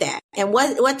coordinate that. And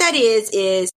what that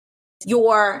is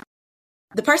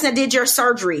the person that did your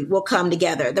surgery will come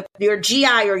together. Your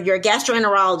GI or your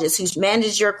gastroenterologist who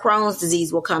manages your Crohn's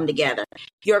disease will come together.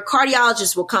 Your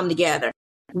cardiologist will come together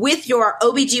with your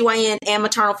OBGYN and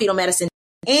maternal fetal medicine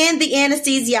and the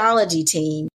anesthesiology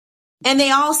team. And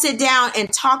they all sit down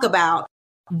and talk about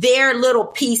their little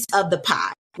piece of the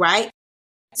pie, right?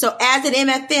 So as an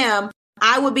MFM,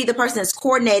 I would be the person that's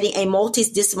coordinating a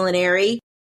multidisciplinary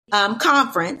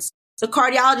conference. The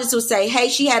cardiologist would say, hey,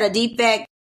 she had a defect.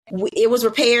 It was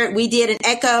repaired. We did an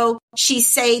echo. She's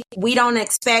safe. We don't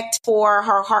expect for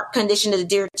her heart condition to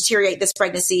deteriorate this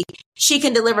pregnancy. She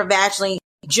can deliver vaginally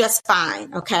just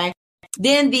fine. Okay.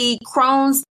 Then the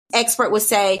Crohn's expert would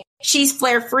say, she's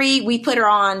flare free. We put her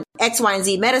on X, Y, and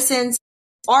Z medicines.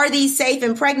 Are these safe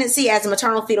in pregnancy? As a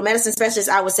maternal fetal medicine specialist,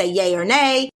 I would say yay or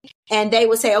nay. And they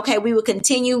would say, okay, we would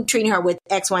continue treating her with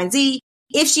X, Y, and Z.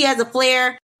 If she has a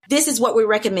flare, this is what we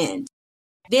recommend.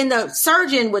 Then the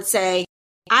surgeon would say,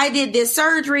 I did this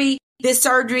surgery. This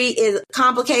surgery is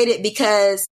complicated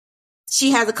because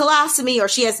she has a colostomy or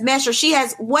she has mesh or she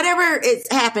has whatever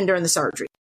it's happened during the surgery.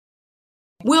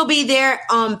 We'll be there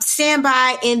on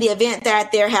standby in the event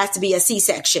that there has to be a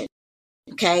C-section.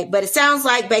 Okay. But it sounds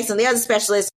like based on the other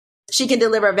specialists, she can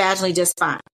deliver vaginally just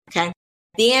fine. Okay.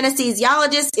 The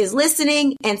anesthesiologist is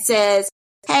listening and says,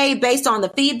 hey, based on the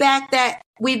feedback that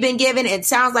we've been given, it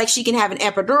sounds like she can have an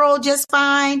epidural just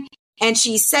fine and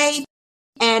she's safe.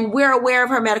 And we're aware of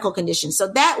her medical condition. So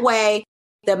that way,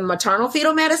 the maternal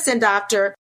fetal medicine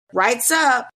doctor writes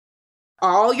up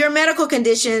all your medical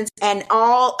conditions and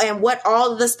what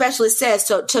all of the specialist says.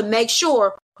 So to make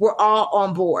sure we're all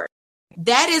on board.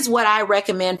 That is what I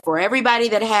recommend for everybody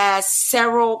that has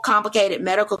several complicated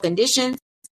medical conditions.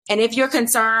 And if you're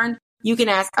concerned, you can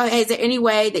ask, oh, hey, is there any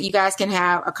way that you guys can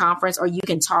have a conference or you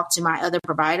can talk to my other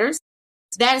providers?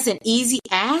 That is an easy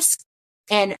ask.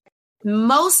 And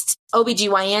most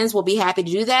OBGYNs will be happy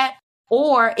to do that.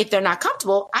 Or if they're not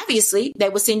comfortable, obviously, they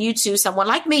will send you to someone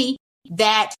like me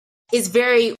that is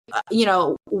very,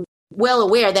 well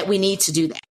aware that we need to do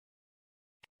that.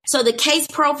 So the case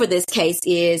pro for this case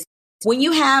is when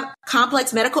you have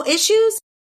complex medical issues,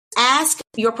 ask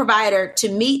your provider to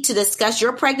meet to discuss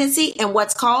your pregnancy in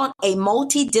what's called a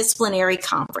multidisciplinary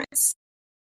conference.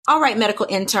 All right, medical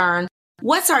intern,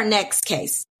 what's our next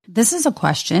case? This is a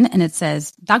question, and it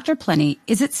says, Dr. Plenty,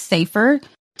 is it safer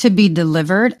to be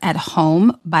delivered at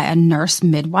home by a nurse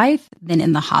midwife than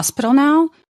in the hospital now?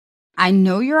 I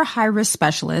know you're a high-risk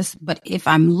specialist, but if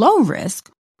I'm low risk,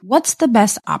 what's the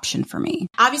best option for me?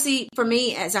 Obviously, for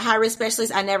me, as a high-risk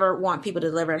specialist, I never want people to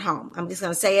deliver at home. I'm just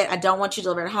going to say it. I don't want you to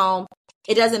deliver at home.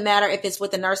 It doesn't matter if it's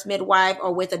with a nurse midwife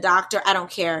or with a doctor. I don't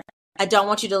care. I don't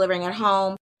want you delivering at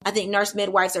home. I think nurse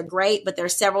midwives are great, but there are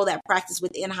several that practice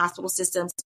within hospital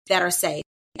systems that are safe.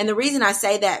 And the reason I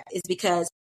say that is because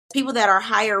people that are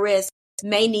higher risk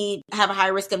may have a high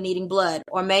risk of needing blood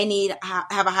or may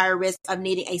have a higher risk of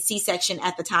needing a C-section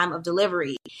at the time of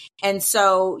delivery. And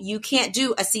so you can't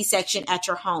do a C-section at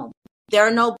your home.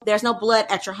 There's no blood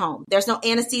at your home. There's no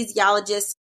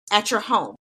anesthesiologist at your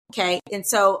home. Okay. And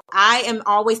so I am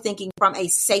always thinking from a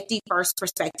safety first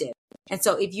perspective. And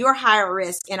so if you're higher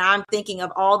risk and I'm thinking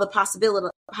of all the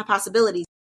possibilities,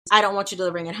 I don't want you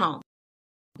delivering at home.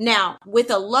 Now,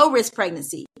 with a low risk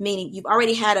pregnancy, meaning you've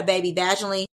already had a baby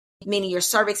vaginally, meaning your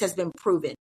cervix has been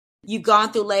proven. You've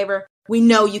gone through labor. We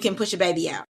know you can push a baby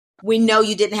out. We know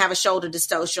you didn't have a shoulder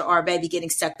dystocia or a baby getting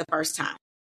stuck the first time.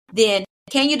 Then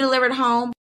can you deliver at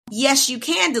home? Yes, you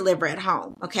can deliver at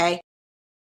home. Okay.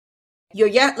 You're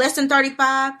less than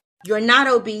 35. You're not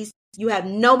obese. You have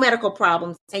no medical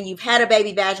problems and you've had a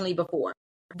baby vaginally before.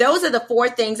 Those are the 4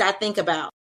 things I think about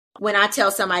when I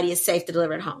tell somebody it's safe to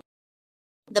deliver at home.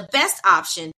 The best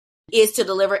option is to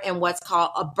deliver in what's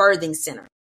called a birthing center.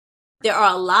 There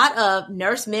are a lot of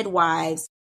nurse midwives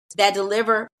that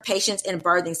deliver patients in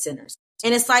birthing centers.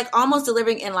 And it's like almost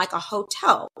delivering in like a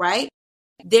hotel, right?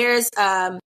 There's,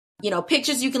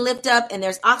 pictures you can lift up and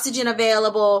there's oxygen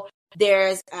available.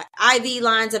 There's IV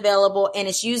lines available and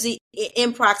it's usually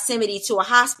in proximity to a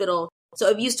hospital. So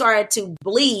if you started to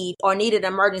bleed or needed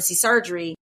emergency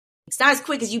surgery, it's not as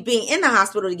quick as you being in the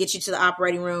hospital to get you to the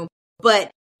operating room, but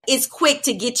it's quick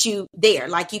to get you there.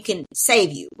 Like you can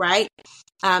save you, right?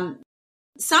 Some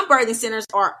birthing centers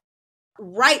are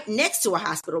right next to a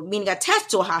hospital, meaning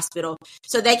attached to a hospital,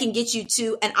 so they can get you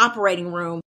to an operating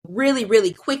room really,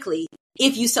 really quickly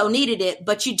if you so needed it,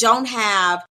 but you don't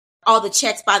have all the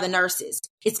checks by the nurses.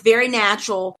 It's very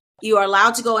natural. You are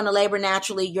allowed to go into labor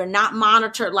naturally. You're not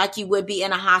monitored like you would be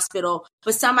in a hospital,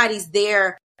 but somebody's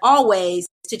there always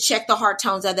to check the heart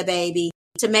tones of the baby,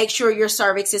 to make sure your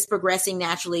cervix is progressing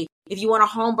naturally. If you want a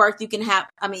home birth, if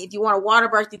you want a water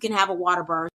birth, you can have a water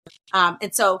birth.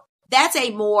 And so that's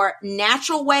a more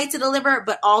natural way to deliver,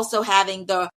 but also having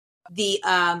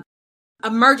the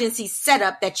emergency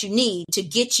setup that you need to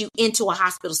get you into a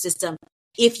hospital system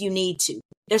if you need to.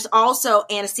 There's also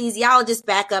anesthesiologist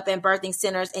backup in birthing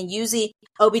centers and usually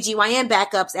OBGYN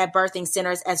backups at birthing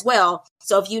centers as well.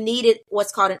 So if you needed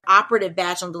what's called an operative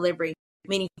vaginal delivery,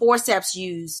 meaning forceps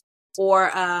used,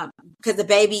 or because the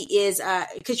baby is,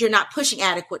 because you're not pushing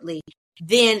adequately,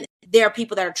 then there are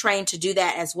people that are trained to do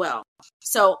that as well.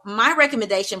 So my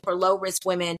recommendation for low risk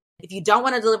women, if you don't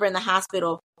want to deliver in the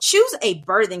hospital, choose a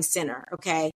birthing center.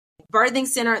 Okay. Birthing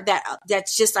center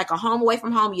that's just like a home away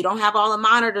from home. You don't have all the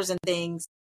monitors and things,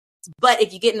 but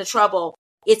if you get into trouble,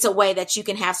 it's a way that you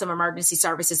can have some emergency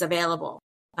services available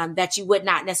that you would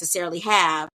not necessarily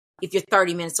have if you're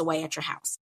 30 minutes away at your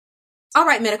house. All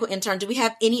right, medical intern, do we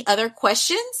have any other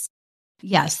questions?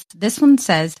 Yes. This one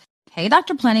says, "Hey,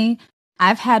 Dr. Plenty,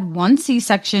 I've had one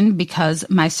C-section because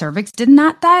my cervix did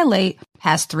not dilate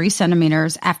past 3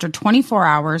 centimeters after 24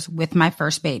 hours with my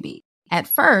first baby. At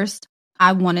first,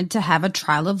 I wanted to have a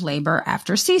trial of labor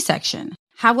after C-section.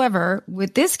 However,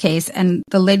 with this case and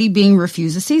the lady being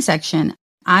refused a C-section,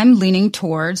 I'm leaning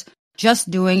towards just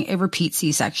doing a repeat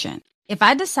C-section. If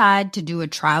I decide to do a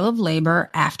trial of labor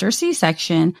after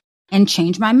C-section and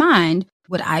change my mind,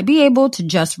 would I be able to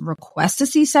just request a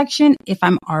C-section if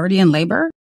I'm already in labor?"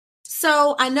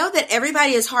 So I know that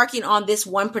everybody is harking on this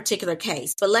one particular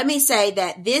case, but let me say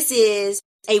that this is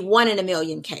a 1 in a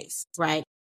million case, right?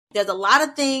 There's a lot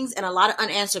of things and a lot of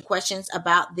unanswered questions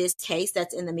about this case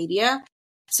that's in the media.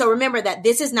 So remember that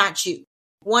this is not you.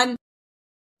 One,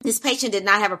 this patient did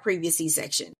not have a previous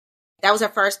C-section. That was her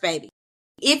first baby.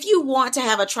 If you want to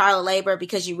have a trial of labor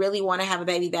because you really want to have a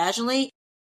baby vaginally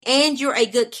and you're a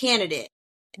good candidate,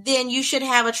 then you should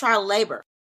have a trial of labor.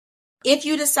 If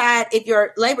you decide, if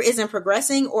your labor isn't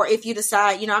progressing, or if you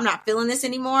decide, I'm not feeling this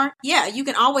anymore, yeah, you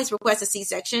can always request a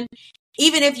C-section.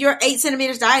 Even if you're 8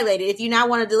 centimeters dilated, if you now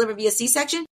want to deliver via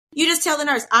C-section, you just tell the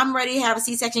nurse, "I'm ready to have a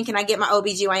C-section. Can I get my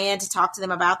OBGYN to talk to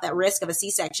them about that risk of a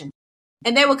C-section?"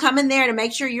 And they will come in there to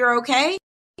make sure you're okay.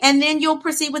 And then you'll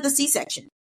proceed with a C-section.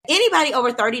 Anybody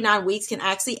over 39 weeks can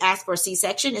actually ask for a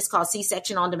C-section. It's called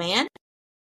C-section on demand.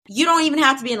 You don't even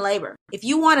have to be in labor. If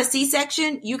you want a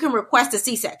C-section, you can request a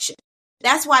C-section.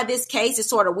 That's why this case is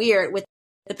sort of weird with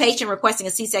the patient requesting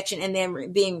a C-section and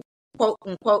then being quote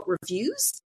unquote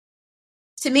refused.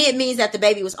 To me, it means that the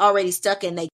baby was already stuck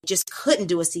and they just couldn't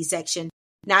do a C-section,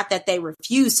 not that they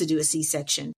refused to do a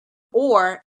C-section.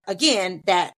 Or again,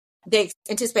 that they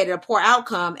anticipated a poor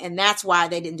outcome and that's why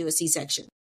they didn't do a C-section.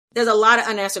 There's a lot of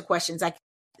unanswered questions. Like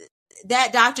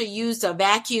that doctor used a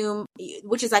vacuum,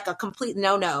 which is like a complete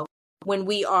no-no when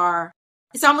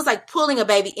it's almost like pulling a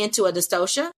baby into a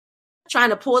dystocia, trying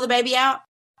to pull the baby out.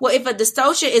 Well, if a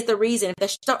dystocia is the reason,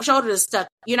 if the shoulder is stuck,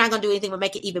 you're not going to do anything but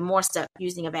make it even more stuck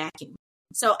using a vacuum.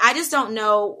 So I just don't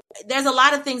know. There's a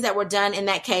lot of things that were done in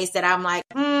that case that I'm like,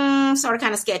 sort of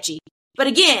kind of sketchy. But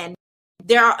again,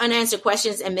 there are unanswered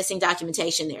questions and missing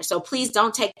documentation there. So please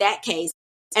don't take that case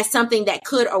as something that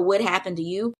could or would happen to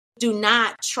you, do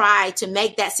not try to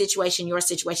make that situation your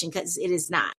situation, because it is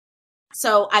not.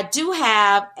 So I do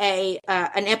have an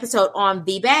episode on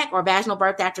VBAC, or vaginal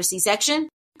birth after C-section.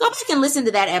 Go back and listen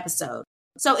to that episode.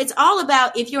 So it's all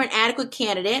about, if you're an adequate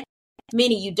candidate,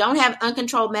 meaning you don't have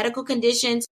uncontrolled medical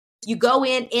conditions, you go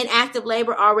in active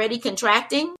labor already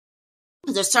contracting.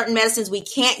 There's certain medicines we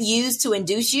can't use to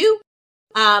induce you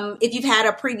if you've had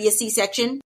a previous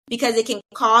C-section, because it can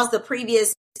cause the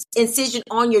previous incision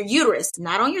on your uterus,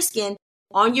 not on your skin,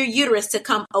 on your uterus to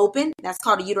come open. That's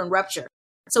called a uterine rupture.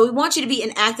 So we want you to be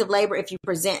in active labor if you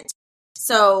present.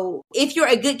 So if you're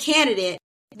a good candidate,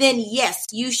 then yes,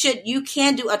 you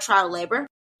can do a trial labor,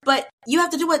 but you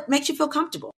have to do what makes you feel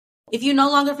comfortable. If you no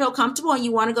longer feel comfortable and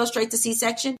you want to go straight to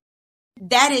C-section,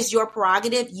 that is your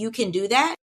prerogative. You can do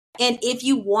that. And if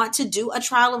you want to do a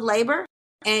trial of labor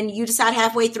and you decide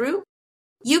halfway through,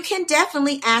 you can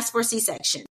definitely ask for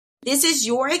C-section. This is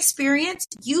your experience.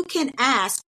 You can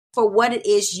ask for what it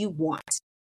is you want.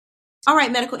 All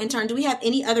right, medical intern, do we have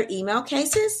any other email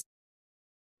cases?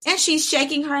 And she's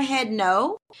shaking her head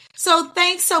no. So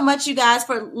thanks so much, you guys,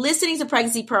 for listening to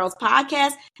Pregnancy Pearls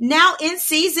podcast. Now in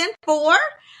season 4,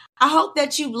 I hope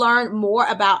that you've learned more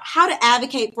about how to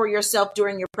advocate for yourself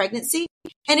during your pregnancy.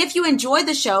 And if you enjoyed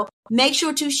the show, make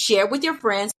sure to share with your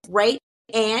friends, rate,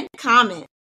 and comment.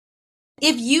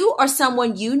 If you or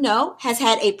someone you know has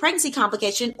had a pregnancy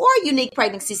complication or a unique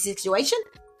pregnancy situation,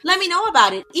 let me know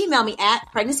about it. Email me at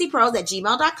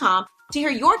pregnancypearls@gmail.com to hear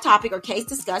your topic or case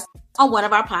discussed on one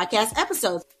of our podcast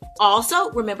episodes.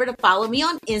 Also, remember to follow me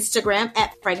on Instagram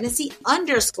at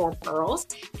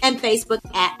pregnancy_pearls and Facebook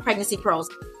at Pregnancy Pearls.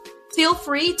 Feel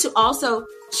free to also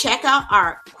check out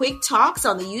our quick talks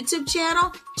on the YouTube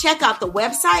channel. Check out the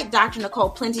website,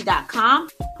 drnicoleplenty.com,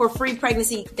 for free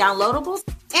pregnancy downloadables.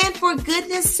 And for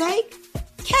goodness sake,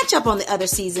 catch up on the other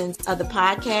seasons of the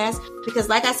podcast, because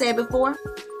like I said before,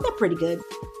 they're pretty good.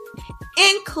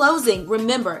 In closing,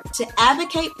 remember to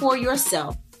advocate for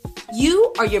yourself.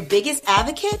 You are your biggest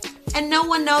advocate, and no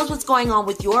one knows what's going on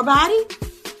with your body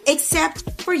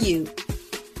except for you.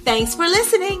 Thanks for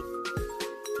listening.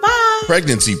 Bye.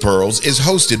 Pregnancy Pearls is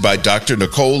hosted by Dr.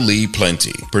 Nicole Lee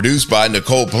Plenty, produced by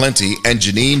Nicole Plenty and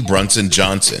Janine Brunson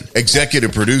Johnson,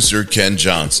 executive producer Ken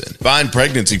Johnson. Find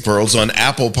Pregnancy Pearls on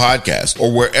Apple Podcasts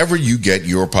or wherever you get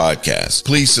your podcasts.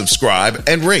 Please subscribe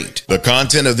and rate. The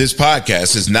content of this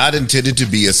podcast is not intended to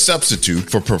be a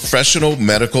substitute for professional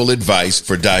medical advice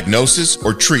for diagnosis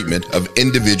or treatment of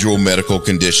individual medical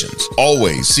conditions.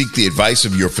 Always seek the advice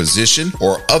of your physician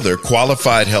or other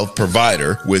qualified health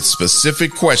provider with specific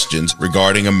questions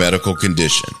regarding a medical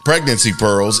condition. Pregnancy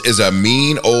Pearls is a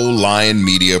Mean Old Lion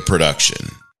Media production.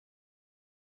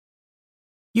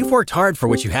 You've worked hard for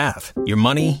what you have. Your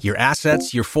money, your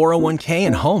assets, your 401k,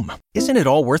 and home. Isn't it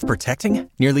all worth protecting?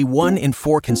 Nearly 1 in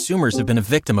 4 consumers have been a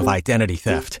victim of identity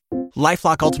theft.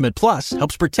 LifeLock Ultimate Plus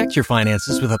helps protect your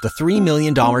finances with up to $3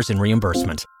 million in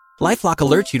reimbursement. LifeLock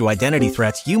alerts you to identity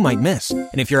threats you might miss. And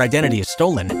if your identity is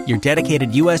stolen, your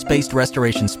dedicated U.S.-based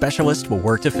restoration specialist will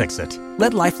work to fix it.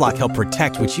 Let LifeLock help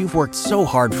protect what you've worked so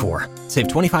hard for. Save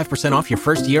 25% off your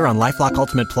first year on LifeLock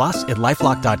Ultimate Plus at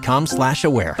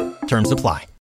LifeLock.com/aware. Terms apply.